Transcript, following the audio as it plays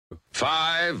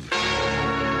5,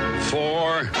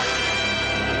 4,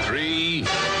 3,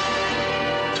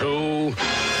 2,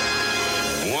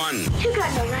 1. You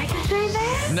got no right to say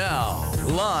that. Now,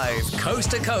 live coast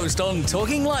to coast on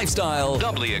Talking Lifestyle.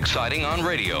 Doubly exciting on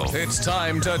radio. It's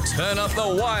time to turn up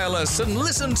the wireless and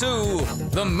listen to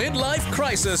the Midlife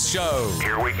Crisis Show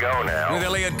Here we go now. with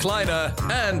Elliot Kleider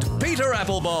and Peter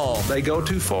Appleball They go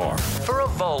too far. for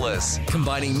Evolis,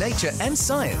 combining nature and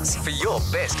science for your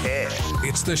best hair.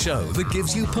 It's the show that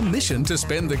gives you permission to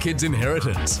spend the kids'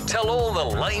 inheritance, tell all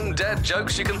the lame dad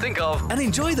jokes you can think of, and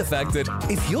enjoy the fact that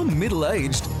if you're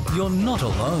middle-aged, you're not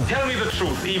alone. Tell me the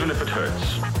truth, even if it hurts.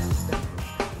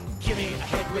 Give me a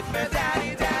head with my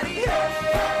daddy, daddy.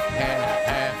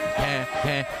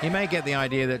 You may get the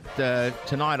idea that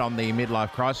tonight on the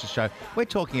Midlife Crisis Show, we're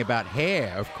talking about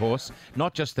hair, of course,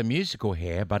 not just the musical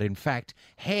hair, but in fact,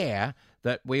 hair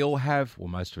that we all have, well,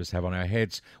 most of us have on our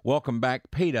heads. Welcome back,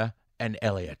 Peter and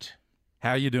Elliot.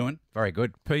 How are you doing? Very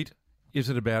good. Pete, is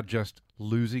it about just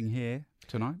losing hair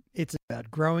tonight? It's about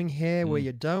growing hair where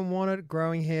you don't want it,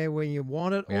 growing hair where you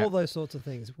want it, Yeah. all those sorts of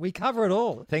things. We cover it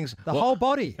all. Things, The whole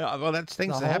body. Well, that's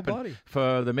things The that whole happen body.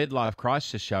 for the Midlife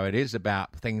Crisis Show. It is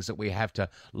about things that we have to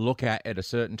look at a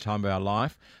certain time of our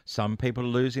life. Some people are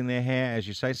losing their hair, as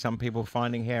you say. Some people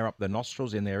finding hair up their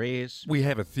nostrils, in their ears. We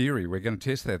have a theory. We're going to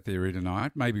test that theory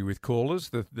tonight, maybe with callers.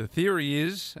 The theory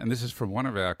is, and this is from one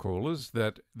of our callers,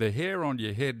 that the hair on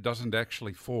your head doesn't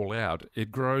actually fall out.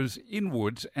 It grows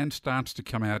inwards and starts to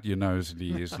come out your nose and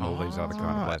ears and all these other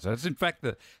kind of places. It's in fact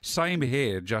the same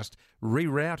hair just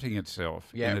rerouting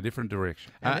itself in a different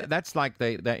direction. That's like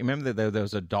remember there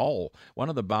was a doll, one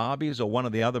of the Barbies or one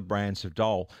of the other brands of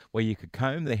doll, where you could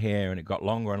comb the hair and it got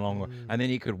longer and longer, and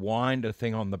then you could wind a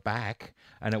thing on the back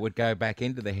and it would go back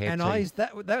into the hair. And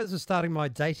that was starting my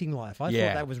dating life. I thought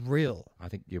that was real. I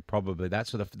think you're probably,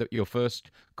 that's your first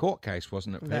court case,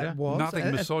 wasn't it, Peter? That was. Nothing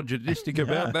misogynistic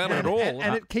about that at all.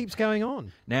 And it keeps going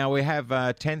on. Now we have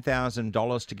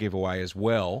 $10,000 to give away as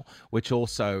well, which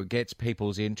also gets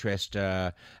people's interest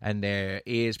and their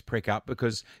ears prick up,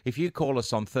 because if you call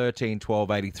us on 13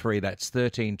 12 83, that's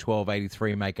 13 12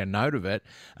 83, make a note of it,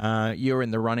 you're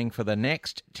in the running for the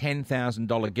next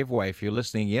 $10,000 giveaway. If you're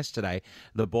listening yesterday,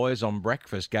 the boys on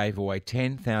Breakfast gave away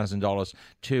 $10,000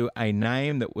 to a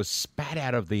name that was spat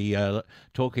out of the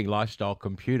Talking Lifestyle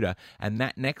computer, and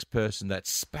that next person that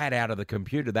spat out of the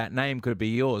computer, that name could be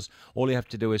yours. All you have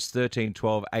to do is 13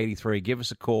 12 83. Give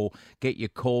us a call. Get your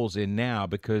calls in now,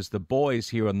 because the boys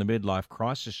here on the Midlife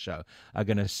Crisis Show are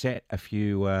going to set a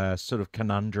few sort of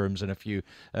conundrums and a few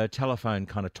telephone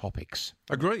kind of topics.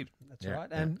 Agreed. That's right.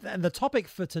 And the topic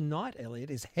for tonight, Elliot,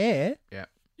 is hair. Yeah.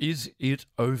 Is it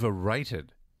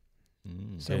overrated?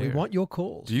 So we want your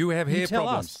calls. Do you have hair tell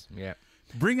problems? us. Yeah.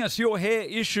 Bring us your hair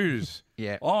issues.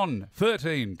 Yeah. On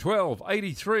 13 12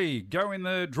 83. Go in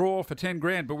the draw for 10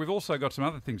 grand. But we've also got some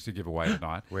other things to give away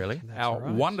tonight. Really? Our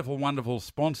right. wonderful, wonderful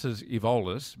sponsors,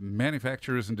 Evolis,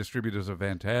 manufacturers and distributors of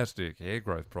fantastic hair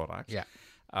growth products,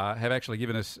 have actually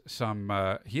given us some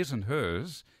his and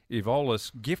hers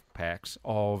Evolis gift packs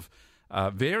of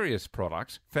various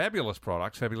products, fabulous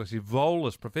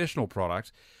Evolis professional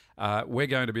products. We're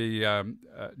going to be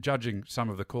judging some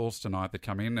of the calls tonight that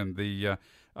come in, and the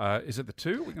is it the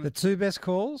two? The two best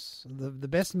calls, the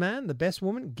best man, the best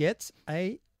woman gets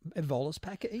a Evolis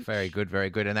pack each. Very good, very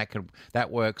good. And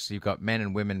that works. You've got men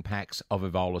and women packs of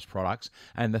Evolis products.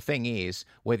 And the thing is,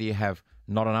 whether you have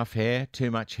not enough hair,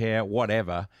 too much hair,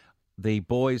 whatever, the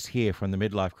boys here from the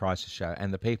Midlife Crisis Show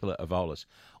and the people at Evolis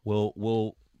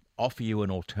will offer you an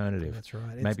alternative. That's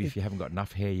right. Maybe if you haven't got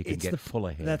enough hair, you can get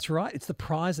fuller hair. That's right. It's the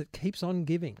prize that keeps on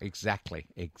giving. Exactly.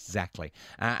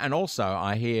 And also,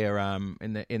 I hear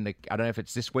in the I don't know if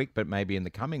it's this week, but maybe in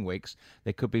the coming weeks,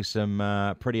 there could be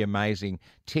some pretty amazing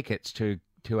tickets to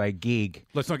a gig.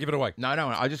 Let's not give it away. No,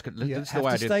 I just You this is the have way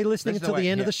to I do. stay listening This is until the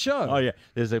end of the show. Oh yeah,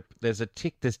 there's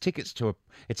tickets to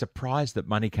it's a prize that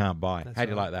money can't buy. How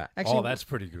do you like that? Actually, That's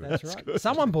pretty good. That's right.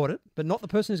 Someone bought it, but not the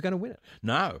person who's going to win it.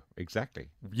 No, exactly.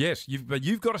 Yes, but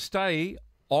you've got to stay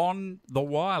on the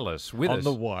wireless with us. On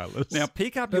the wireless. Now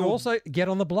pick up But your also get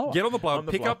on the blower. Get on the blower. On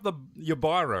the Pick blower. up your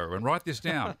biro and write this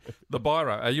down. The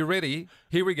biro. Are you ready?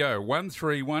 Here we go.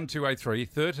 131283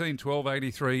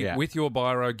 131283 Yeah. with your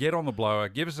biro. Get on the blower.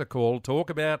 Give us a call. Talk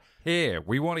about hair.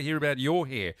 We want to hear about your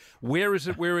hair. Where is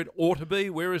it where it ought to be?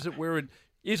 Where is it where it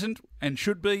isn't and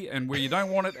should be, and where you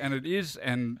don't want it and it is,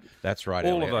 and That's right,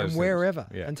 all Elliot. of those and things. wherever.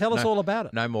 Yeah. And tell us all about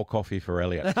it. No more coffee for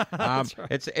Elliot.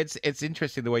 It's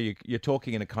interesting the way you're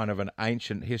talking in a kind of an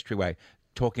ancient history way,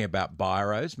 talking about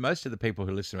biros. Most of the people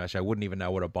who listen to our show wouldn't even know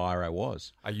what a biro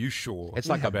was. Are you sure? It's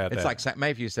like about it's that? like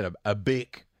maybe if you said a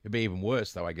bic. It'd be even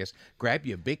worse, though, I guess. Grab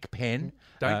your Bic pen.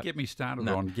 Don't get me started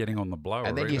on getting on the blower.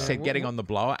 And then you said getting on the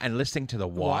blower and listening to the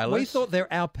wireless. We thought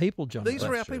they're our people, John. These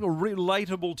are our people.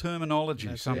 Relatable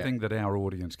terminology, something that our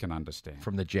audience can understand.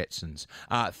 From the Jetsons.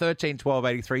 13 12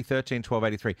 83, 13 12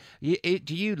 83.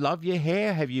 Do you love your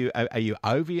hair? Are you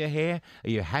over your hair? Are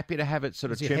you happy to have it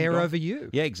sort of Is trimmed your hair off? over you?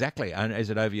 Yeah, exactly. And is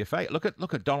it over your face? Look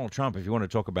at Donald Trump. If you want to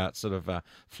talk about sort of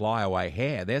flyaway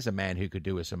hair, there's a man who could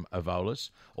do with some evolis,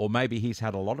 or maybe he's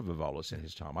had a lot of evolis in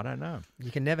his time. I don't know. You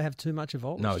can never have too much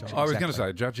evolis. No, John. I was going to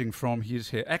say, judging from his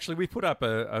hair. Actually, we put up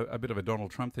a bit of a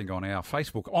Donald Trump thing on our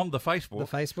Facebook, The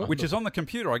Facebook? which is on the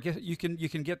computer. I guess you can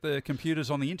get the computers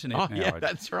on the internet now. Yeah,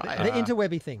 that's right. The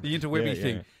interwebby thing. The interwebby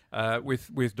thing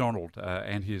with Donald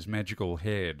and his magical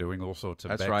hair doing all sorts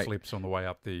of backflips on the way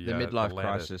up the midlife ladder.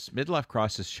 crisis. Midlife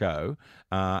crisis show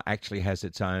actually has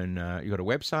its own. You've got a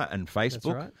website and Facebook. That's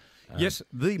right. Yes,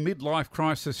 the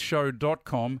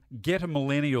midlifecrisisshow.com. Get a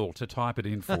millennial to type it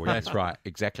in for you. That's right,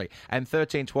 exactly. And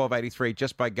 13 12 83,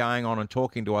 just by going on and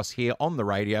talking to us here on the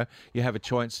radio, you have a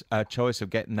choice of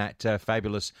getting that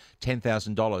fabulous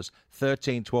 $10,000.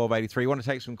 13 12 83. You want to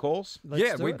take some calls?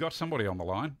 We've got somebody on the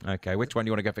line. Okay, which one?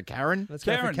 You want to go for Karen? Let's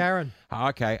go for Karen.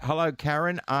 Okay, hello,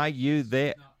 Karen. Are you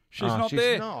there? She's not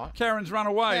there. Karen's run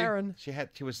away. Karen.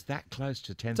 She was that close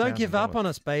to $10,000. Don't give up on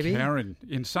us, baby. Karen,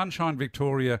 in Sunshine,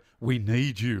 Victoria, we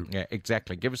need you. Yeah,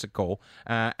 exactly. Give us a call,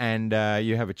 and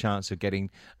you have a chance of getting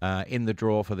in the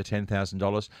draw for the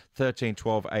 $10,000. 13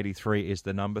 12 83 is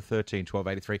the number. 13 12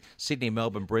 83. Sydney,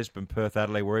 Melbourne, Brisbane, Perth,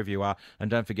 Adelaide, wherever you are.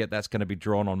 And don't forget, that's going to be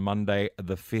drawn on Monday,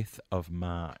 the 5th of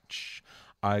March.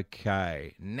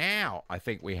 Okay, now I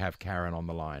think we have Karen on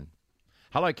the line.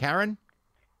 Hello, Karen.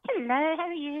 Hello, how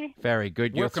are you? Very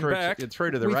good. Welcome back. You're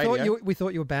through to the radio. We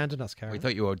thought you abandoned us, Karen. We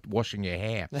thought you were washing your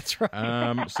hair. That's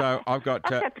right. So I've got...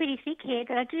 I've got pretty thick hair,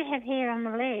 but I do have hair on the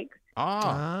legs,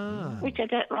 which I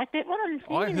don't like. But what I'm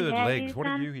I thinking heard about legs. is,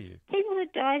 What do you hear? people who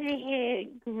dye their hair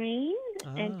green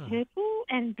and purple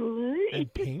and blue. And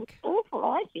it's just pink. awful,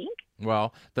 I think.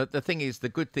 Well, the thing is, the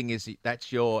good thing is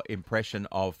that's your impression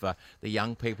of the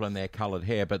young people and their coloured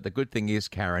hair. But the good thing is,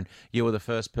 Karen, you were the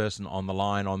first person on the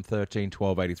line on 13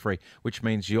 12 83, which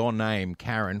means your name,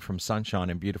 Karen, from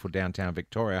Sunshine in beautiful downtown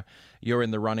Victoria, you're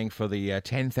in the running for the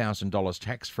 $10,000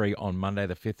 tax-free on Monday,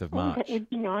 the 5th of March. That would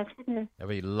be nice, wouldn't it? That'd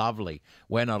be lovely.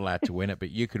 We're not allowed to win it, but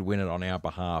you could win it on our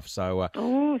behalf. So,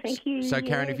 Thank you. So,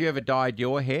 Karen, have you ever dyed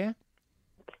your hair?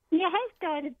 Yeah, I have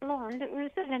dyed it blonde. It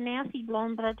was sort of a mousy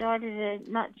blonde, but I dyed it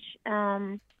a much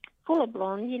fuller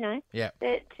blonde, you know. Yeah. But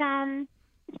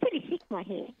it's pretty thick, my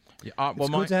hair. Yeah, It's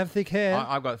good to have thick hair.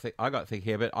 I got thick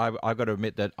hair, but I've got to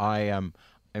admit that I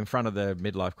in front of the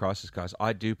midlife crisis guys,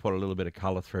 I do put a little bit of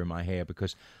colour through my hair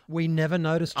because we never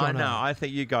noticed, John. I know. I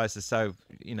think you guys are so,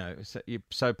 you're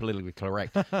so politically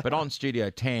correct. But on Studio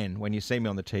 10, when you see me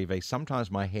on the TV, sometimes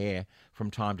my hair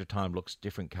from time to time looks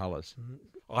different colours.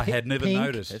 I had never Pink,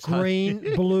 noticed.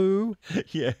 green, blue.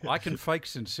 Yeah. I can fake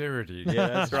sincerity. Yeah,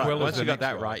 that's right. Well, Once you got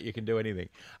that right, you can do anything.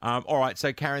 All right.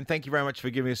 So, Karen, thank you very much for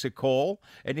giving us a call.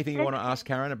 Anything you want to ask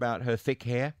Karen about her thick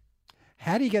hair?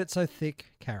 How do you get it so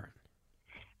thick, Karen?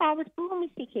 I was born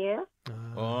with thick hair,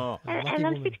 Oh, and lucky I'm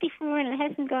woman. 64 and it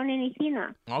hasn't gone any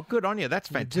thinner. oh, good on you. That's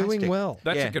You're fantastic. doing well.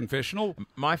 That's Yeah. a confessional.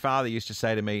 My father used to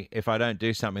say to me, if I don't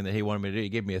do something that he wanted me to do, he'd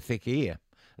give me a thick ear.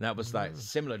 And that was like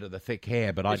similar to the thick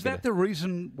hair, but Is that the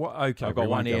reason? Okay, I've got we one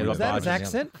won't ear. go Look, Is into that his Bargains,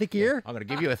 accent? Thick ear? I'm going to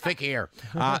give you a thick ear.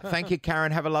 Thank you,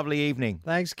 Karen. Have a lovely evening.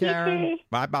 Thanks, Karen. You too.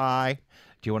 Bye-bye.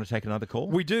 Do you want to take another call?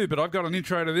 We do, but I've got an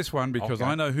intro to this one because Okay.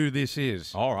 I know who this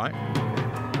is. All right.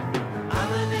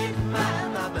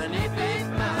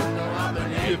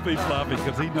 He's laughing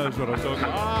because he knows what I'm talking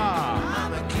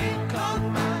about.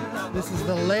 This is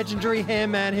the legendary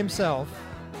hairman himself.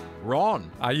 Ron.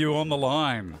 Are you on the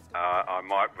line? I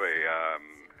might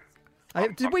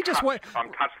be. Did we just wait? I'm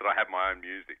touched that I have my own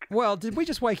music. Well, did we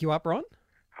just wake you up, Ron?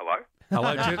 Hello?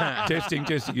 Hello, testing.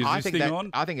 Is this thing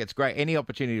on? I think it's great. Any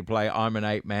opportunity to play "I'm an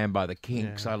Ape Man" by the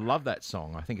Kinks. I love that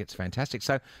song. I think it's fantastic.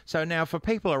 So now for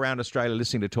people around Australia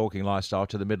listening to Talking Lifestyle,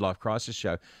 to the Midlife Crisis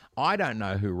Show, I don't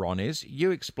know who Ron is.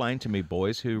 You explain to me,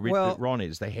 boys, who Ron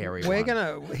is, the hairy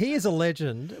one. He is a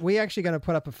legend. We're actually going to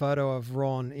put up a photo of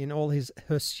Ron in all his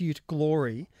hirsute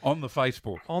glory On the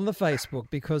Facebook. on the Facebook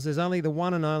because there's only the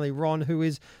one and only Ron who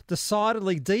is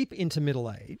decidedly deep into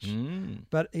middle age,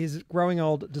 but is growing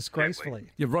old disgracefully.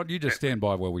 Yeah, Rod, you just stand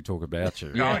by while we talk about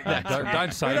you. Yeah,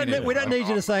 don't say anything. We don't need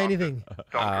you to say anything.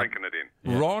 Stop drinking it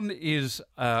in. Ron is,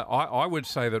 I would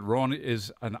say that Ron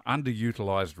is an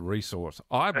underutilised resource.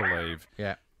 I believe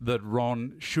Yeah. that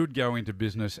Ron should go into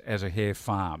business as a hair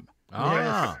farm.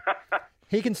 Ah.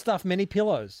 He can stuff many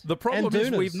pillows. The problem and is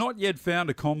doonas. we've not yet found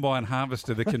a combine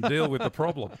harvester that can deal with the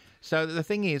problem. So the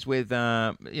thing is with,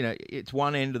 it's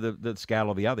one end of the scale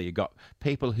or the other. You've got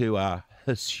people who are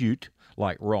hirsute,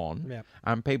 like Ron, Yep.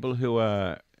 and people who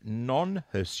are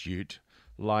non-hirsute,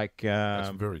 like... That's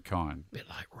very kind. a bit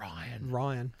like Ryan.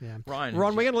 Ryan, yeah. Ryan,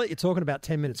 Ron, we're going to let you talk in about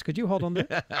 10 minutes. Could you hold on there?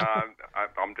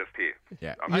 I'm just here.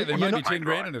 Yeah. Hey, there may be not- 10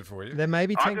 grand in it for you. There may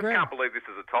be 10 I just grand. can't believe this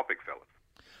is a topic, fellas.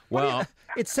 Well,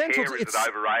 It's central. Hair, To, is it's it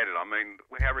overrated? I mean,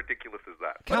 how ridiculous is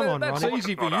that? Come on, That's Ronnie.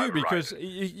 easy It's for not you because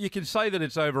overrated. you can say that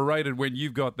it's overrated when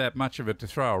you've got that much of it to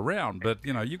throw around, but,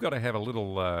 you've got to have a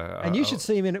little... and you should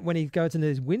see him in it when he goes into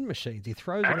his wind machines. He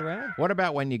throws it around. what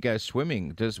about when you go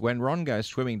swimming? When Ron goes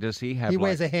swimming, does he have He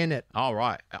wears a hairnet. Oh,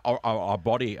 right.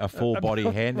 A full body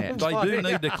hairnet. They do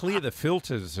need to clear the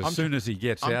filters as soon as he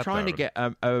gets out I'm trying to there.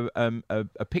 get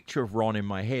a picture of Ron in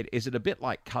my head. Is it a bit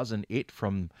like Cousin It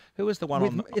from... Who was the one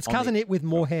on... It's on Cousin the, It with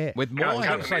more hair. With more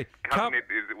hair. Cousin It. Cousin It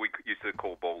is we used to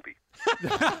call Baldy.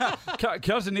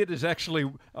 Cousin Ed is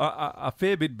actually a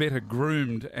fair bit better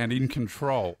groomed and in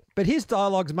control. But his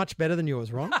dialogue's much better than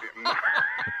yours, Ron.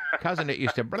 Cousin It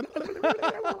used to...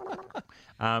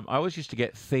 I always used to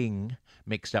get Thing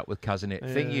mixed up with Cousin It.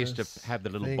 Thing used to have the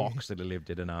little Thing. box that he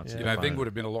lived in and answered You the know, phone. Thing would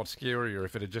have been a lot scarier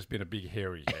if it had just been a big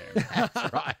hairy hand.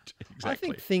 That's right. Exactly. I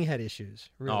think Thing had issues.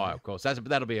 Really. Oh, of course.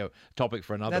 That'll be a topic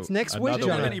for another... That's next week, another He Jono. didn't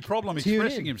one. have any problem Tune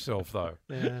expressing in. himself, though.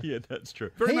 Yeah. Yeah, that's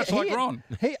true. Very much like and- Ron.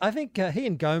 I think he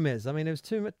and Gomez. I mean, there was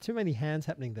too many hands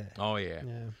happening there. Oh, yeah.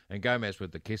 Yeah. And Gomez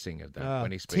with the kissing of that Oh,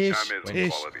 when he speaks. Tish, Gomez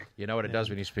Tish. quality. You know what it does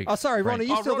when you speak Oh, sorry, Ron, are French?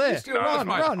 you still Ron, there? you're still Ron, with us,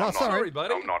 mate. Ron, I'm no, not. sorry. Sorry,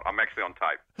 buddy. I'm not. I'm actually on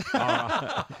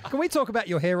tape. Can we talk about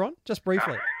your hair, Ron? Just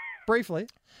briefly. Briefly.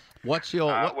 What's your...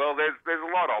 Well, there's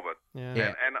a lot of it. Yeah.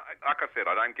 Yeah. And like I said,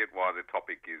 I don't get why the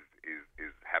topic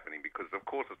is happening because, of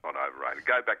course, it's not overrated.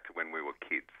 Go back to when we were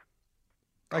kids.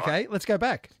 Okay, let's go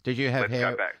back. Did you have Let's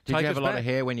hair? go back. Did Take you have us a lot back. of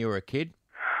hair when you were a kid?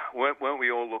 Weren't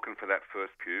we all looking for that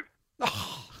first pube?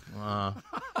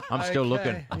 I'm still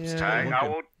looking. I'm yeah. still Hey, looking.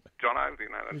 well, Jono, do you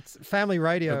know that? It's family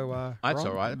radio. That's Ron.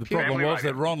 all right. The problem Family was that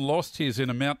radio. Ron lost his in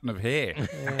a mountain of hair.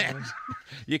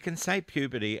 You can say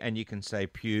puberty and you can say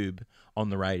pube on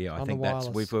the radio. I On think the that's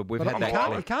wireless. we've But had you that. can't,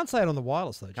 clear. you can't say it on the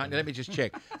wireless, though. Can't- Johnny. let me just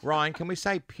check. Ryan, can we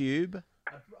say pube?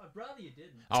 I'd rather you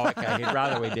didn't. Oh, okay. He'd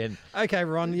rather we didn't. Okay,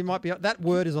 Ron, you might be. That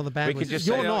word is on the ban We could list. just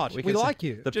You're say, not. We could say like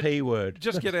you. The P word.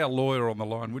 Just get our lawyer on the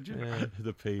line, would you?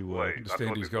 The P Wait, word. I understand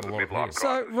thought he's this got a was lot of midlife hair. So,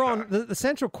 crisis Ron, show. the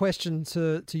central question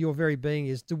to your very being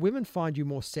is: do women find you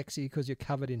more sexy because you're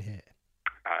covered in hair?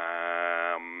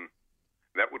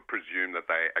 That would presume that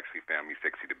they actually found me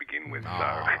sexy to begin with.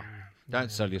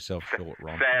 Don't sell yourself short, So,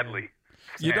 Ron. sadly.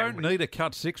 You don't need a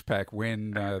cut six-pack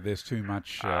when there's too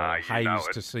much you haze know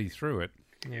it. to see through it.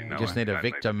 You You know just it. need a Don't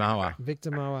Victor mower.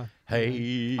 Victor Mower.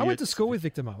 Hey. I went to school with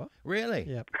Victor Mower. Really?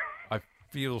 Yep. I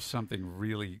feel something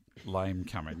really lame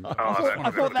coming. Oh,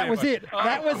 I thought that was it.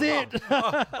 That was it.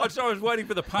 I was waiting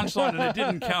for the punchline and it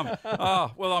didn't come.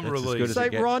 Oh, well, I'm That's as good relieved. as So,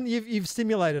 it gets. Ron, you've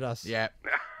stimulated us. Yeah.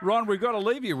 Ron, we've got to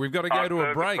leave you. We've got to go to a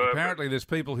served break. the purpose. Apparently, there's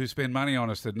people who spend money on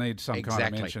us that need some kind of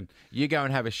Exactly. mention. You go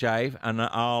and have a shave, and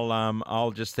I'll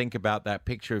just think about that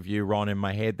picture of you, Ron, in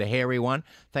my head, the hairy one.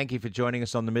 Thank you for joining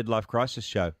us on the Midlife Crisis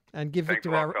Show. And give Thanks Victor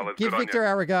a lot, our fellas. give Good on Victor you.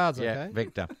 our regards. Yeah, Okay.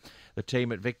 Victor. The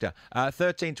team at Victor.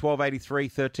 13 12 83,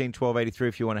 13 12 83.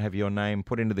 If you want to have your name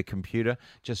put into the computer,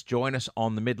 just join us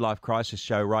on the Midlife Crisis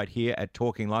Show right here at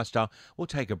Talking Lifestyle. We'll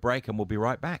take a break and we'll be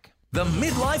right back. The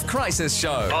Midlife Crisis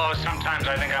Show Oh, sometimes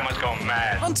I think I must go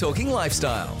mad. on Talking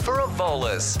Lifestyle for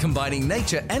Evolis, combining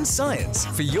nature and science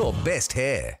for your best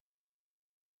hair.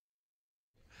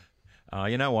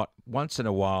 You know what? Once in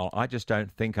a while, I just don't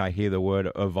think I hear the word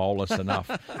evolis enough.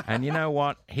 And you know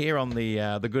what? Here on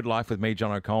the Good Life with me,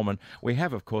 John O'Coleman, we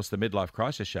have, of course, the Midlife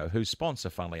Crisis Show, whose sponsor,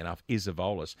 funnily enough, is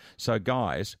Evolis. So,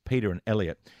 guys, Peter and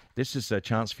Elliot, this is a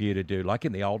chance for you to do, like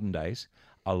in the olden days,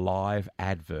 a live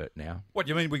advert now. What,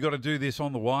 you mean we got to do this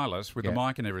on the wireless with the Yeah.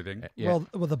 mic and everything? Yeah.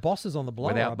 Well, the boss is on the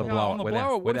blower. Without I the believe. blower. on the without-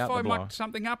 blower. What if without I the blower. mucked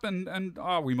something up and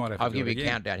we might have to I'll do give it you a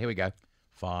again. countdown. Here we go.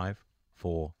 5,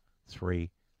 4, 3,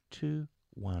 2,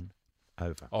 1,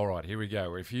 over. All right, here we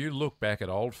go. If you look back at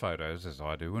old photos, as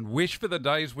I do, and wish for the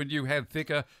days when you had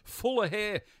thicker, fuller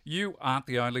hair, you aren't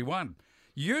the only one.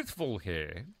 Youthful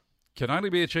hair can only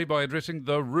be achieved by addressing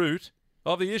the root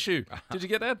of the issue. Did you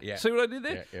get that? Yeah. See what I did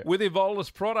there? Yeah. With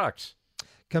Evolis products.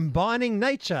 Combining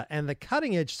nature and the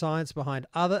cutting-edge science behind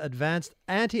other advanced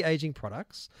anti-aging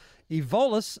products,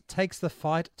 Evolis takes the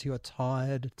fight to your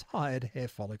tired hair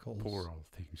follicles. Poor old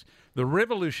things. The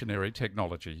revolutionary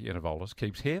technology in Evolis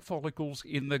keeps hair follicles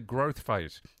in the growth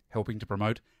phase, helping to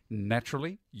promote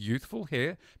naturally youthful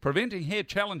hair, preventing hair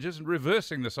challenges and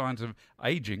reversing the signs of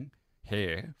aging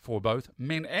hair for both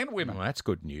men and women. Well, that's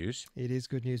good news. It is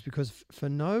good news because for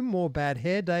no more bad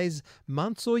hair days,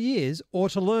 months or years, or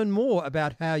to learn more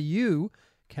about how you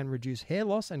can reduce hair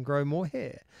loss and grow more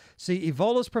hair, see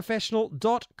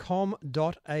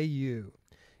evolisprofessional.com.au.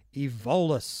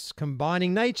 Evolis,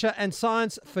 combining nature and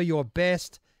science for your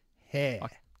best hair.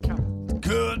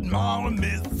 Good morning,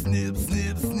 Mr. Snip,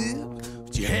 Snip, Snip.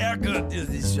 But your haircut is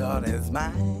as short as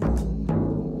mine.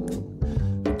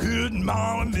 Good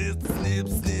morning, Mr. Snip,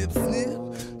 Snip, Snip.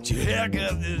 But your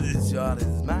haircut is as short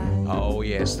as mine. Oh,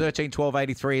 yes. 13 12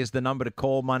 83 is the number to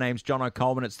call. My name's John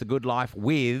O'Coleman. It's The Good Life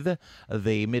with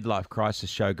the Midlife Crisis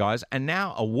Show, guys. And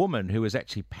now a woman who is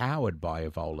actually powered by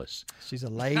Evolis. She's a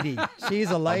lady. She's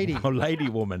a lady. A lady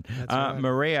woman. Right.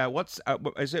 Maria,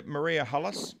 is it Maria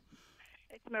Hullas?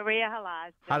 It's Maria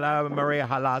Halas. Hello, Maria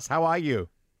Hullas. How are you?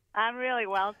 I'm really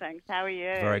well, thanks. How are you?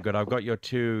 Very good. I've got your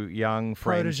two young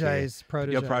friends Proteges.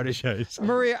 Your proteges.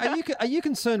 Maria, are you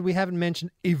concerned we haven't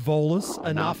mentioned Evolis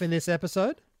enough in this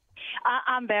episode?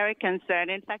 I'm very concerned.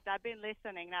 In fact, I've been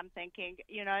listening and I'm thinking,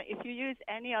 if you use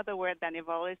any other word than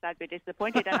evolis, I'd be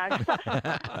disappointed. And so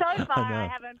far I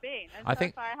haven't been.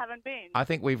 I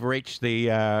think we've reached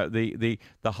the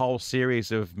whole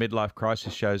series of midlife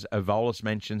crisis shows Evolis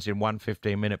mentions in one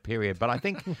 15-minute period. But I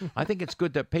think it's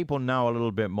good that people know a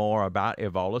little bit more about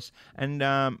Evolis. And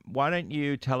why don't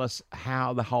you tell us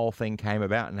how the whole thing came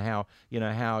about and how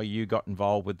you got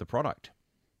involved with the product?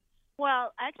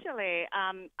 Well, actually,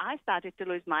 I started to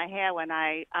lose my hair when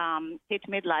I hit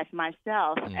midlife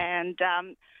myself. And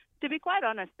to be quite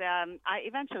honest, I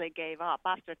eventually gave up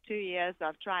after 2 years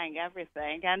of trying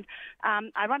everything. And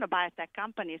I run a biotech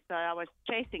company, so I was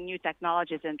chasing new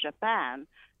technologies in Japan.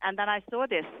 And then I saw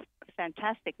this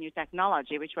fantastic new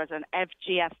technology, which was an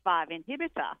FGF5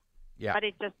 inhibitor. Yeah. But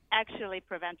it just actually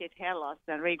prevented hair loss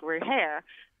and regrew hair.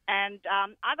 And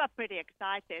I got pretty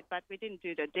excited, but we didn't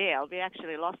do the deal. We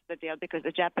actually lost the deal because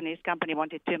the Japanese company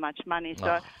wanted too much money.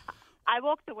 So I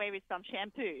walked away with some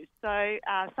shampoos. So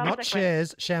not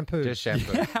shares, shampoo. Just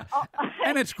shampoo.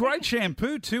 And it's great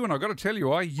shampoo too. And I've got to tell you,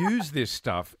 I use this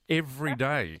stuff every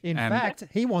day. In fact,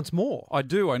 he wants more. I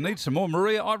do. I need some more.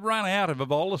 Maria, I've run out of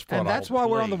Evolis products. And that's why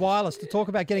we're on the wireless to talk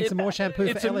about getting some more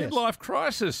shampoo for Elliot. It's a midlife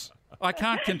crisis. I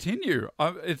can't continue.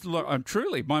 I'm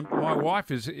truly, my wife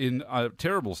is in a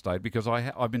terrible state because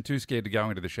I've been too scared to go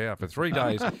into the shower for 3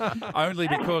 days, only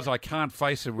because I can't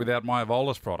face it without my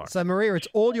Evolis product. So Maria, it's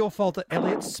all your fault that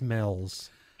Elliot smells.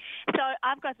 So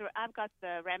I've got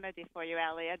the remedy for you,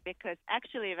 Elliot, because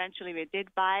actually eventually we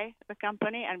did buy the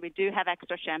company and we do have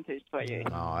extra shampoos for you.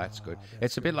 Oh, that's good.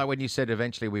 It's a bit like when you said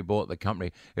eventually we bought the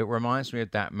company. It reminds me of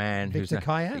that man Victor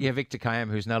Kayam? Yeah, Victor Kayam,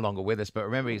 who's no longer with us. But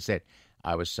remember he said,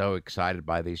 I was so excited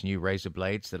by these new razor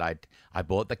blades that I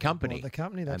bought the company. Bought the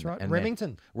company, that's right.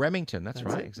 Remington. Remington, that's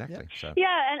right, exactly. Yep. So.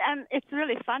 Yeah, and it's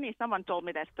really funny. Someone told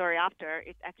me that story after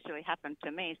it actually happened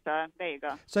to me. So there you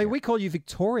go. So we call you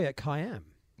Victoria Kayam.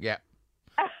 Yeah.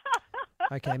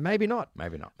 Okay, maybe not.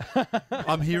 Maybe not.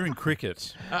 I'm hearing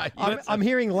crickets. I'm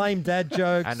hearing lame dad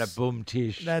jokes. And a boom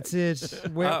tish. That's it.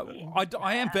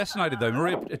 I am fascinated, though.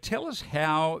 Maria, tell us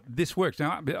how this works.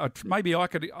 Now, maybe I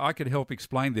could help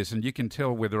explain this, and you can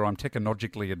tell whether I'm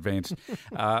technologically advanced.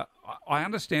 I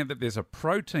understand that there's a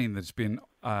protein that's been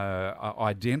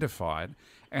identified,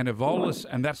 and Evolis,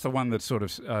 and that's the one that sort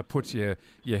of puts your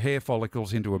hair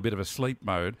follicles into a bit of a sleep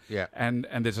mode. Yeah. And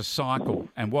there's a cycle.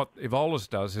 And what Evolis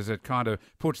does is it kind of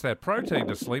puts that protein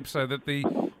to sleep so that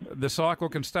the cycle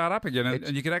can start up again,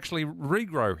 and you can actually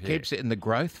regrow hair. Keeps it in the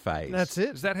growth phase. That's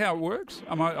it. Is that how it works?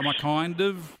 Am I kind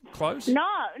of close? No,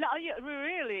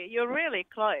 you're really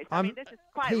close. I mean, this is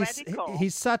quite radical.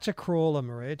 He's such a crawler,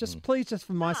 Maria. Please, just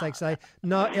for my sake, say,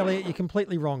 no, Elliot, you're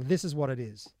completely wrong. This is what it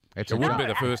is. It wouldn't be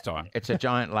the first time. It's a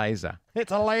giant laser.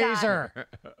 It's a laser.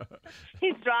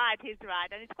 He's right.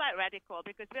 And it's quite radical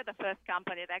because we're the first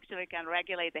company that actually can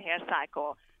regulate the hair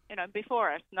cycle. Before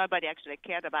us, nobody actually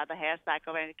cared about the hair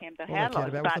cycle when it came to hair loss. All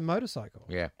they cared about was the motorcycle.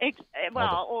 Yeah.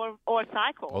 Or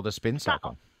cycle. Or the spin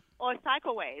cycle. Or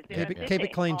cycleways. Keep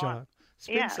it clean, John.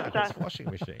 Spin cycle's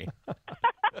washing machine.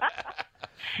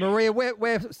 Maria,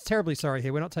 we're terribly sorry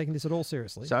here. We're not taking this at all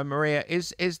seriously. So, Maria,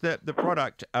 is the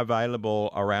product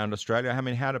available around Australia? I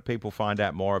mean, how do people find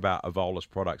out more about Evolis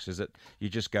products? Is it you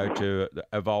just go to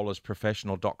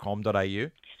evolisprofessional.com.au?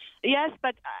 Yes,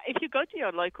 but if you go to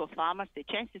your local pharmacy,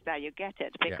 chances are you get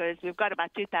it because we've got about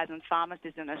 2,000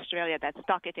 pharmacies in Australia that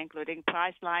stock it, including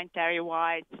Priceline, Terry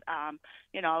White's, a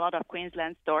lot of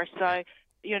Queensland stores. So,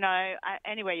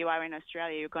 anywhere you are in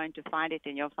Australia, you're going to find it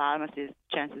in your pharmacies,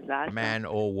 chances are. Man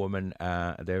or woman,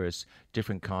 there is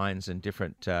different kinds and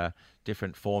different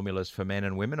formulas for men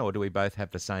and women, or do we both have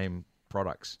the same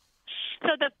products?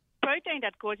 So the thing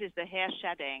that causes the hair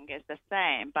shedding is the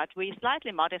same, but we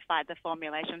slightly modified the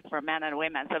formulation for men and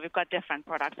women. So we've got different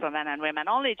products for men and women,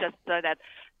 only just so that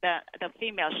the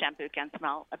female shampoo can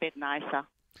smell a bit nicer.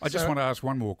 I just want to ask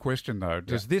one more question, though.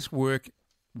 Does this work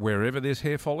wherever there's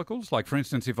hair follicles? Like, for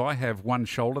instance, if I have one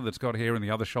shoulder that's got hair and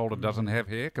the other shoulder doesn't have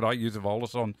hair, could I use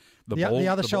evolis on the ball? The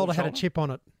other shoulder had a chip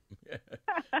on it.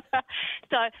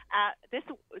 So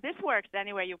this works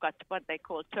anywhere you've got what they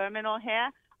call terminal hair.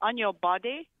 On your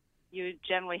body, you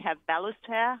generally have vellus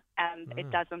hair, and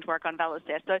it doesn't work on vellus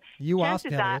hair. So you asked,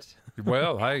 Elliot.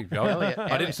 Well, hey,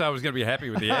 I didn't say I was going to be happy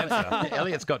with the answer.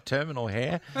 Elliot's got terminal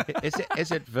hair.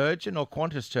 Is it virgin or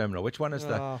Qantas terminal? Which one is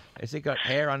the? Has he got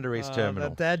hair under his terminal?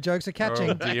 The dad jokes are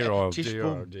catching. Oh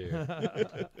dear.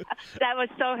 That was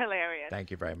so hilarious.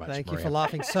 Thank you very much, Thank Maria. you for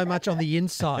laughing so much on the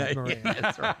inside, Maria. Yeah,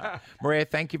 that's right. Maria,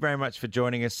 thank you very much for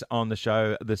joining us on the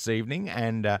show this evening,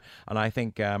 and I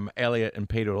think Elliot and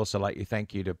Peter would also like to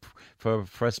thank you for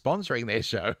sponsoring their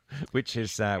show, which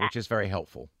is very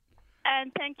helpful.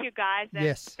 And thank you, guys. And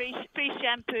yes. Free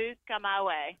shampoos come our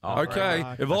way. Oh, okay.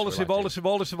 Evolis.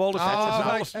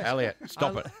 That's Elliot,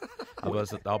 stop it.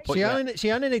 I'll put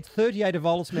She only needs 38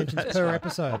 Evolis mentions per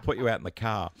episode. I'll put you out in the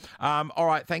car. All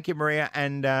right, thank you, Maria.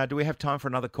 And do we have time for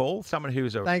another call? Someone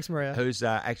who's thanks, Maria. Who's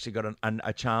actually got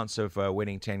a chance of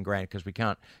winning 10 grand, because we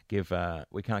can't give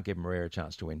Maria a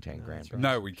chance to win 10 grand. Right.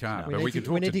 No, we can't. We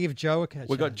need to give Joe a chance.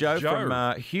 We've got Joe from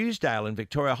Hughesdale in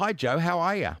Victoria. Hi, Joe. How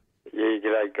are you? Yeah,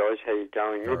 g'day, guys. How you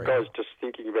going? Very Look, I was just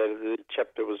thinking about it. The chap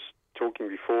that was talking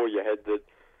before, you had that.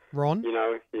 Ron?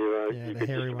 You could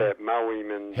just about mow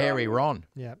him and... Hairy Ron.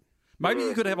 Yeah. Maybe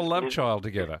you could have a love child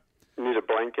together. Need a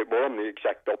blanket. Well, I'm the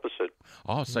exact opposite.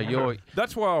 Oh, so you're...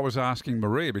 That's why I was asking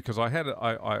Maria, because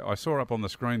I saw up on the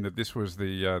screen that this was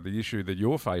the issue that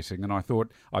you're facing, and I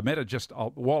thought I met her just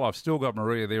while I've still got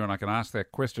Maria there and I can ask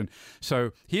that question.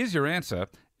 So here's your answer.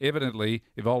 Evidently,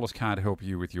 Evolis can't help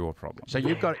you with your problem. So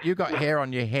you've got hair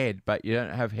on your head, but you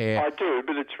don't have hair. I do,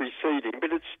 but it's receding.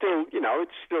 But it's still,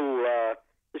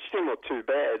 it's still not too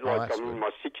bad. Like I'm in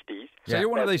my 60s. So you're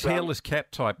one of these hairless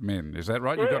cat type men, is that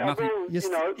right? You've got nothing.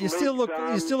 You still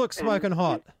look smoking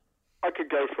hot. I could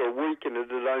go for a week and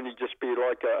it'd only just be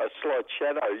like a slight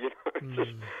shadow,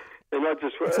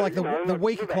 It's like the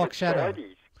week o'clock shadow.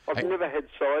 I've never had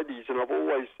sideys, and I've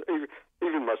always,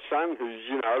 even my son, who's,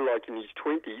 like in his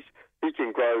 20s, he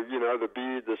can grow, the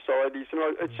beard, the sideys,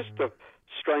 and it's just a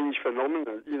strange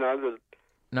phenomenon, that...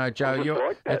 No,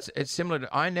 Joe, it's similar to...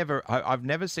 I've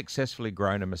never successfully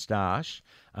grown a moustache,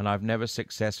 and I've never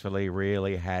successfully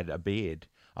really had a beard.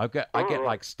 I get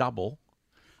like stubble.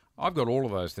 I've got all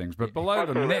of those things, but below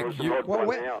the neck,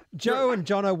 Joe and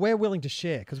Jono, we're willing to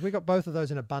share because we got both of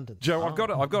those in abundance. Joe,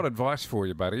 I've got advice for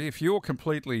you, buddy. If you're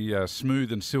completely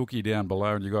smooth and silky down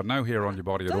below and you've got no hair on your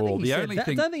body at all, the only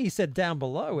thing... I don't think he said down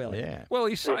below, Elliot. Yeah. Well,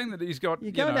 he's saying that he's got...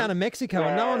 You're going down to Mexico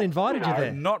and no one invited you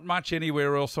there. Not much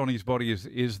anywhere else on his body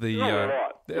is the...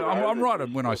 I'm right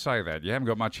when I say that. You haven't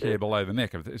got much hair below the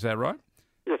neck. Is that right?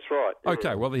 That's right.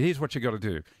 Okay, well, here's what you got to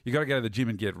do. You got to go to the gym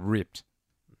and get ripped.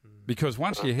 Because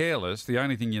once you're hairless, the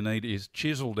only thing you need is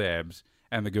chiseled abs,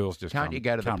 and the girls just Can't you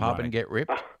go to the pub and get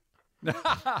ripped?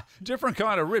 Different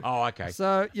kind of rip. Oh, okay.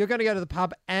 So you're going to go to the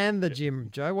pub and the gym,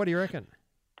 Joe. What do you reckon?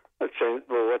 That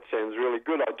sounds really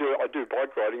good. I do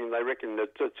bike riding, and they reckon that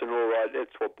it's an all right. That's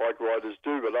what bike riders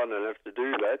do, but I don't have to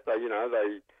do that.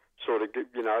 They sort of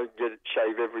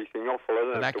shave everything off. Well,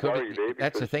 I don't have to worry there.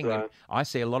 That's the thing. I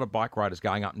see a lot of bike riders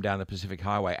going up and down the Pacific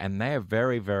Highway, and they're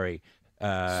very, very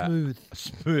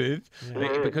smooth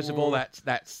because of all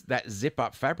that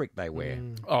zip-up fabric they wear.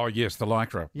 Oh, yes, the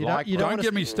Lycra. Don't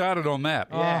get me started on that.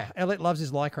 Yeah, Elliot loves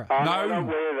his Lycra. No, I don't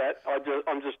wear that.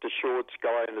 I'm just a shorts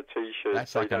guy in a T-shirt,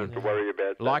 so you don't have to worry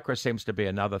about that. Lycra seems to be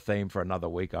another theme for another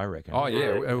week, I reckon. Oh,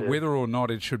 yeah. Whether or not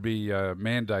it should be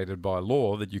mandated by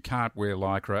law that you can't wear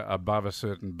Lycra above a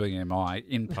certain BMI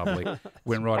in public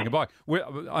when riding a bike.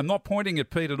 I'm not pointing at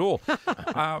Pete at all.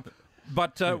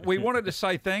 But we wanted to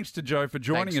say thanks to Joe for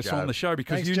joining us on the show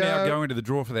because you now go into the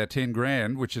draw for that 10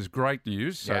 grand, which is great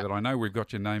news, so that I know we've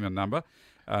got your name and number.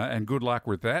 And good luck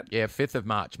with that. Yeah, 5th of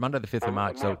March, Monday the 5th of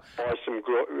March. So buy some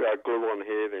glue on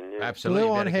hair then, yeah. Absolutely.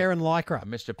 Glue on hair and Lycra.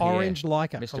 Mr. Pierre. Orange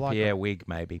Lycra. Mr. Pierre wig,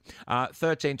 maybe.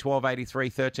 13 12 83,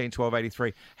 13 12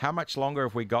 83. How much longer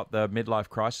have we got the midlife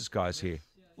crisis guys here?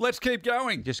 Let's keep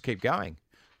going. Just keep going.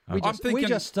 We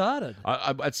just started.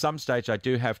 At some stage, I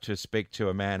do have to speak to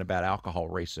a man about alcohol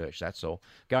research. That's all.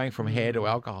 Going from hair to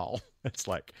alcohol. It's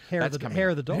like hair of the dog. Hair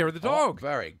of the dog. Oh,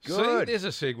 very good. See, there's a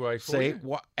segue for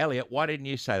you. Elliot, why didn't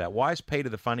you say that? Why is Peter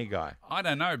the funny guy? I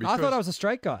don't know. Because I thought I was a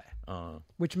straight guy,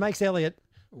 which makes Elliot.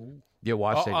 Your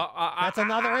wife said... That's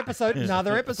another episode.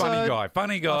 Another episode.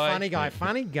 Funny guy.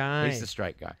 Funny guy. He's the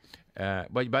straight guy.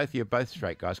 Well, you're both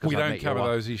straight guys. We don't cover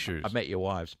those issues. I've met your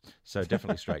wives, so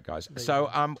definitely straight guys. So,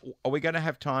 are we going to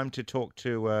have time to talk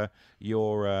to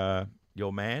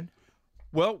your man?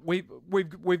 Well,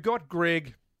 we've got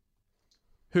Greg,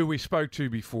 who we spoke to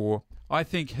before. I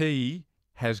think he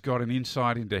has got an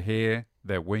insight into hair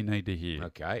that we need to hear.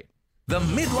 Okay. The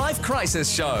Midlife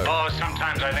Crisis Show. Oh,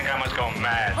 sometimes I think I must go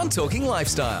mad. On Talking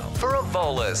Lifestyle for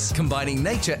Evolis, combining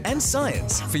nature and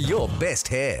science for your best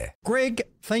hair. Greg,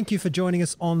 thank you for joining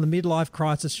us on the Midlife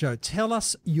Crisis Show. Tell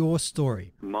us your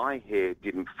story. My hair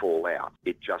didn't fall out.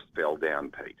 It just fell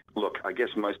down, Pete. Look, I guess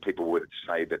most people would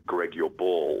say that, Greg, you're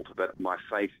bald, but my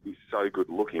face is so good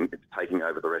looking, it's taking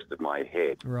over the rest of my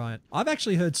head. Right. I've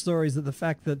actually heard stories that the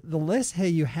fact that the less hair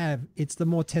you have, it's the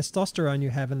more testosterone you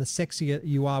have and the sexier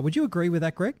you are. Would you agree with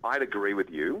that, Greg? I'd agree with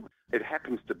you. It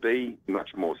happens to be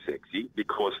much more sexy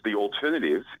because the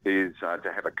alternative is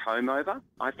to have a comb over.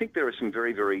 I think there are some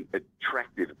very, very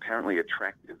apparently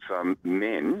attractive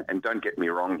men, and don't get me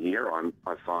wrong here,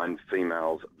 I find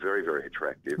females very, very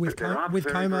attractive. With comb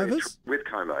overs? With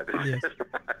comb overs. Yes.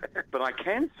 But I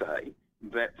can say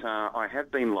that I have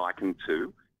been likened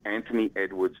to Anthony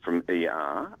Edwards from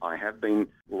ER. I have been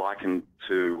likened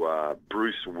to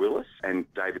Bruce Willis and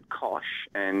David Koch,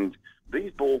 and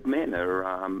these bald men are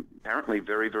apparently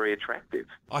very, very attractive.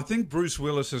 I think Bruce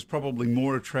Willis is probably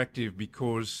more attractive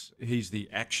because he's the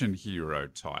action hero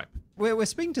type. We're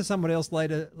speaking to someone else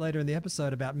later in the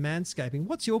episode about manscaping.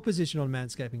 What's your position on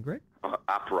manscaping, Greg?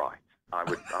 Upright. I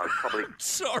would probably...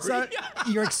 Sorry. So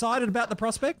you're excited about the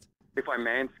prospect? If I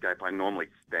manscape, I normally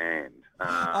stand.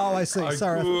 I see.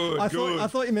 Sorry. I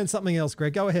thought you meant something else,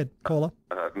 Greg. Go ahead, caller.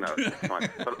 No, it's fine.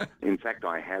 But in fact,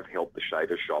 I have helped the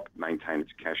shaver shop maintain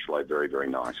its cash flow very, very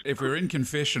nice. If we're in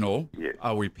confessional, yes.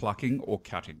 Are we plucking or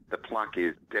cutting? The pluck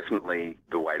is definitely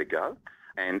the way to go.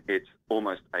 And it's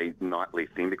almost a nightly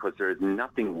thing because there is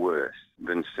nothing worse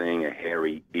than seeing a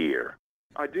hairy ear.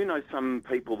 I do know some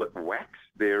people that wax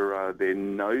their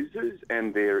noses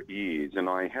and their ears, and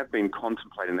I have been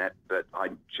contemplating that, but I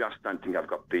just don't think I've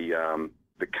got the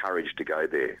courage to go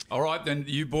there. All right, then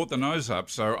you brought the nose up,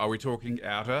 so are we talking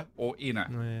outer or inner?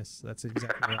 Yes, that's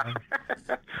exactly right.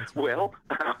 Well,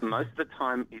 most of the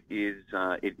time it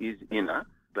is inner,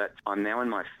 but I'm now in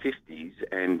my 50s,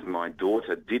 and my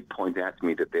daughter did point out to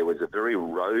me that there was a very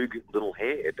rogue little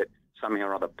hair that somehow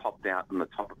or other popped out on the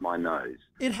top of my nose.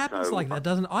 It happens like that,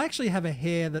 doesn't it? I actually have a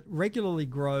hair that regularly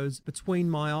grows between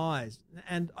my eyes,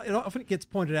 and it often gets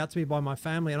pointed out to me by my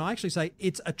family, and I actually say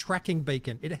it's a tracking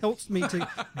beacon. It helps me to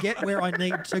get where I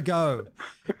need to go.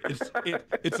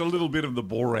 It's a little bit of the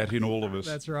Borat in all of us.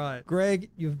 That's right.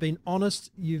 Greg, you've been honest,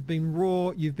 you've been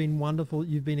raw, you've been wonderful,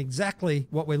 you've been exactly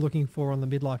what we're looking for on the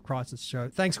Midlife Crisis Show.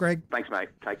 Thanks, Greg. Thanks, mate.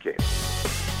 Take care.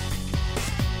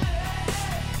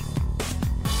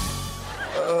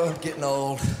 I'm getting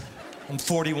old. I'm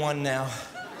 41 now.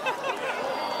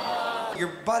 Your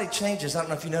body changes. I don't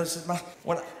know if you notice it.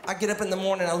 When I get up in the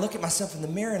morning, I look at myself in the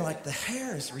mirror and like the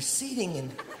hair is receding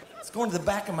and it's going to the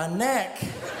back of my neck.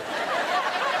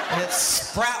 And it's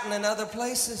sprouting in other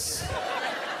places.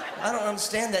 I don't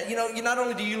understand that. You know, not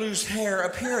only do you lose hair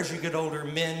up here as you get older,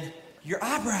 men, your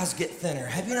eyebrows get thinner.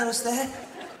 Have you noticed that?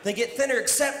 They get thinner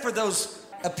except for those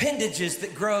appendages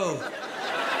that grow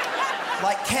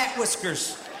like cat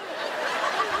whiskers.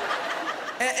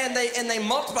 And they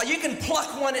multiply. You can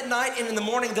pluck one at night, and in the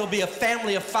morning there'll be a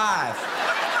family of 5.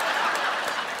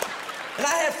 And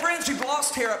I have friends who've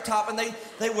lost hair up top, and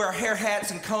they wear hair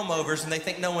hats and comb overs, and they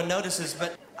think no one notices.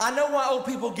 But I know why old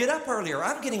people get up earlier.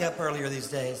 I'm getting up earlier these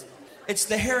days. It's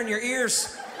the hair in your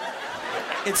ears.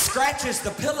 It scratches the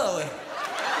pillow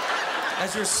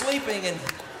as you're sleeping, and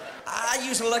I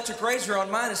use an electric razor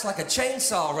on mine. It's like a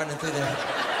chainsaw running through there.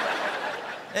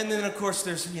 And then, of course,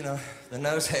 there's, the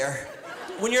nose hair.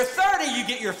 When you're 30, you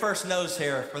get your first nose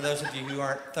hair, for those of you who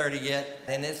aren't 30 yet.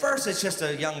 And at first, it's just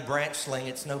a young branch sling.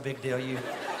 It's no big deal. You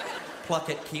pluck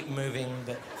it, keep moving.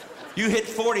 But you hit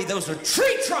 40, those are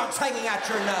tree trunks hanging out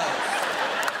your nose.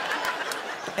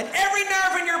 And every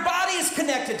nerve in your body is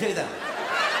connected to them.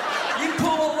 You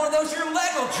pull one of those, your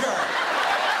leg will jerk.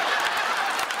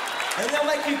 And they'll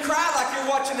make you cry like you're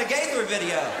watching the Gaither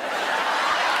video.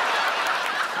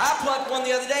 I plucked one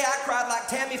the other day. I cried like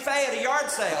Tammy Faye at a yard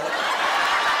sale.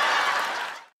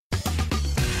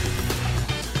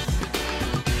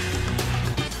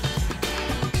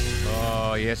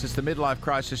 Oh, yes, it's the Midlife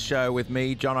Crisis Show with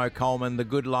me, John O'Coleman, the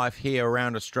good life here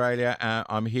around Australia.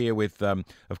 I'm here with,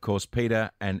 of course, Peter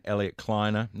and Elliot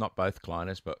Kleiner. Not both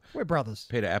Kleiners, but... We're brothers.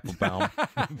 Peter Applebaum.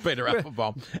 Peter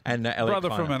Applebaum and Elliot Brother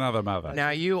Kleiner. from another mother.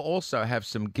 Now, you also have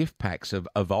some gift packs of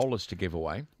evolis to give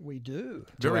away. We do.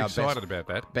 Very excited about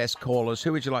that. Best callers.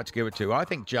 Who would you like to give it to? I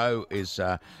think Joe is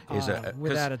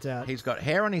without a doubt. He's got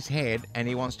hair on his head and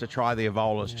he wants to try the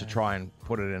evolis to try and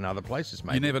put it in other places,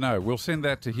 maybe. You never know. We'll send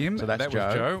that to him. So that's that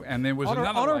was Joe. And there was another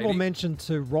honourable lady. mention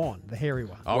to Ron, the hairy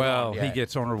one. Oh, well, yeah. he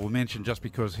gets honourable mention just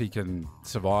because he can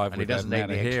survive with that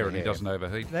amount of hair and he doesn't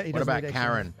overheat. What about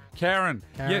Karen? Karen.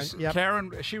 Yes, yep.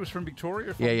 Karen. She was from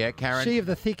Victoria. Yeah, Karen. She of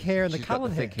the thick hair and She's the got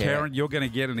coloured the hair. thick hair. Karen, you're going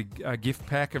to get a gift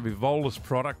pack of Evolis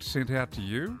product sent out to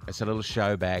you. It's a little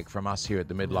show bag from us here at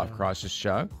the Midlife Crisis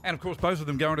Show. And, of course, both of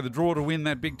them go into the draw to win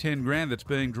that big 10 grand that's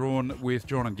being drawn with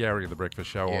John and Gary of The Breakfast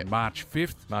Show on March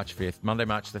 5th. March 5th, Monday,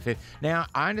 March the 5th. Now,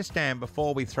 I understand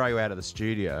before we throw you out of the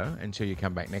studio until you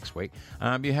come back next week,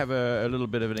 you have a little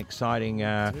bit of an exciting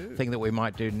thing that we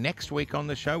might do next week on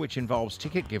the show, which involves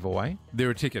ticket giveaway. There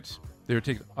are tickets.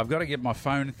 I've got to get my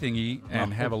phone thingy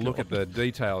and have a look at the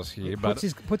details here. But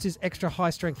puts his extra high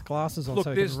strength glasses on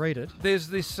so he can read it. There's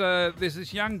this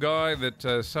young guy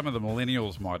that some of the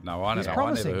millennials might know. I don't know.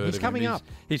 Promising. I never heard He's of coming him. up.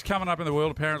 He's coming up in the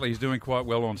world. Apparently, he's doing quite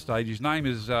well on stage. His name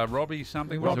is Robbie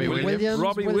something. Robbie Williams.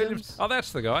 Robbie Williams. Oh,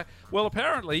 that's the guy. Well,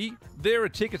 apparently there are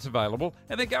tickets available,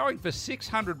 and they're going for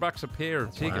 $600 a pair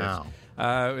of tickets. Wow.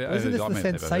 Isn't this the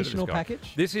sensational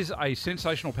package? This is a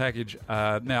sensational package.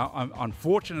 Now,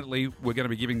 unfortunately, we're going to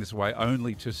be giving this away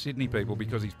only to Sydney people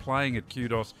because he's playing at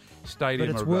Kudos Stadium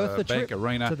But it's or worth the Bank trip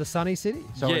Arena. to the sunny city.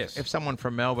 So yes. if someone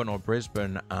from Melbourne or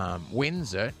Brisbane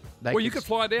wins it, you could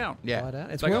fly down. Yeah. Fly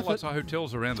down. It's They got worth lots it. of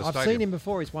hotels around the I've stadium. seen him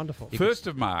before. He's wonderful. 1st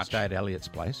of March. Stay at Elliot's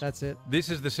place. That's it. This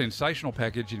is the sensational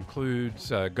package.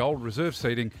 Includes gold reserve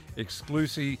seating,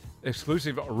 exclusive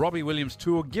Robbie Williams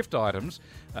tour gift items,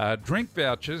 drink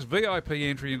vouchers, VIP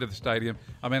entry into the stadium.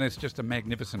 I mean, it's just a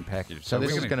magnificent package. So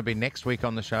this is going to be next week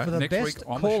on the show. For the next best week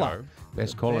on caller. the show.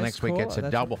 Best caller Best next week. caller, It's a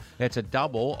that's double. It's a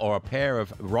double or a pair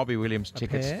of Robbie Williams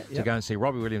tickets pair, to yep. go and see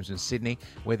Robbie Williams in Sydney.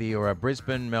 Whether you're a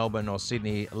Brisbane, Melbourne, or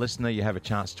Sydney listener, you have a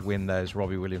chance to win those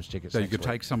Robbie Williams tickets. So you next could week.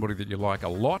 take somebody that you like a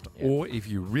lot, or if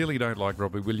you really don't like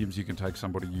Robbie Williams, you can take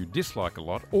somebody you dislike a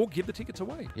lot, or give the tickets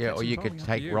away. Yeah, That's or you entirely could up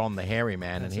take to you. Ron the hairy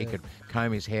man and he could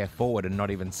comb his hair forward and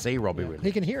not even see Robbie Williams.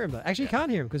 He can hear him though. Actually, he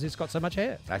can't hear him because he's got so much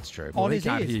hair. That's true. Well, On he his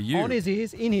can't ears. hear you. On his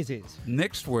ears. In his ears.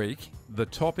 Next week, the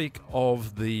topic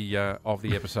of the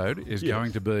episode is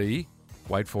going to be,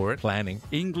 wait for it, Planning.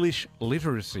 English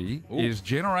literacy. Is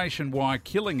Generation Y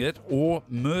killing it or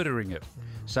murdering it?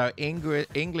 So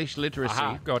English literacy.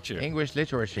 Aha, got you. English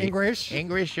literacy. English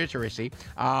literacy.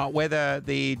 Whether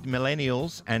the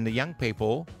millennials and the young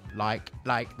people like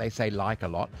they say like a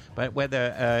lot, but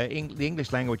whether the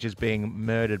English language is being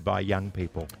murdered by young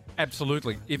people.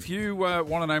 Absolutely. If you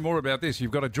want to know more about this,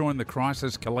 you've got to join the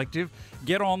Crisis Collective.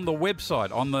 Get on the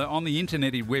website, on the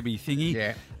internet-y webby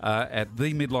thingy, at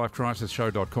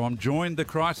themidlifecrisisshow.com. Join the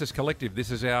Crisis Collective.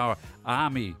 This is our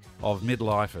army of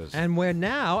midlifers. And we're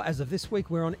now, as of this week,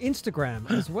 we're on Instagram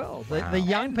as well. The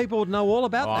young people would know all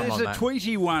about that. There's a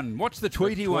tweety one. What's the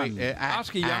tweety one?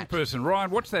 Ask a young person.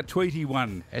 Ryan, what's that tweety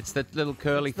one? It's the little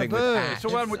curly thing. bird. It's the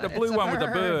one with the blue one with the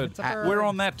bird. We're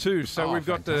on that too. So we've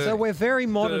got the... So we're very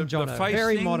modern, the Jono. face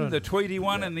Very thing, modern. the tweety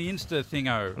one, and the Insta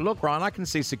thingo. Look, Ryan, I can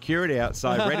see security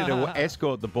outside ready to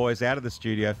escort the boys out of the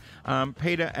studio.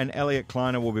 Peter and Elliot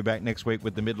Kleiner will be back next week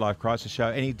with the Midlife Crisis Show.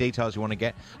 Any details you want to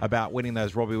get about winning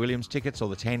those Robbie Williams tickets or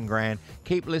the 10 grand,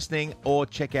 keep listening or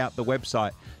check out the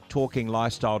website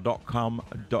talkinglifestyle.com.au.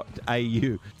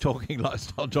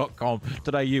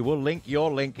 talkinglifestyle.com.au. We'll link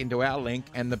your link into our link,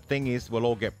 and the thing is, we'll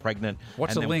all get pregnant.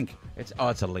 What's a link? It's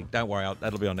a link. Don't worry,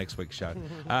 that'll be on next week's show.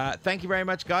 Thank you very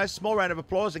much, guys. Small round of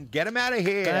applause and get them out of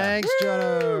here. Thanks,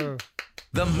 Jono.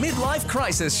 The Midlife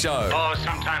Crisis Show. Oh,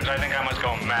 sometimes I think I must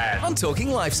go mad. On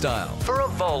Talking Lifestyle for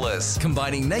Evolis,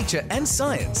 combining nature and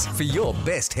science for your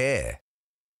best hair.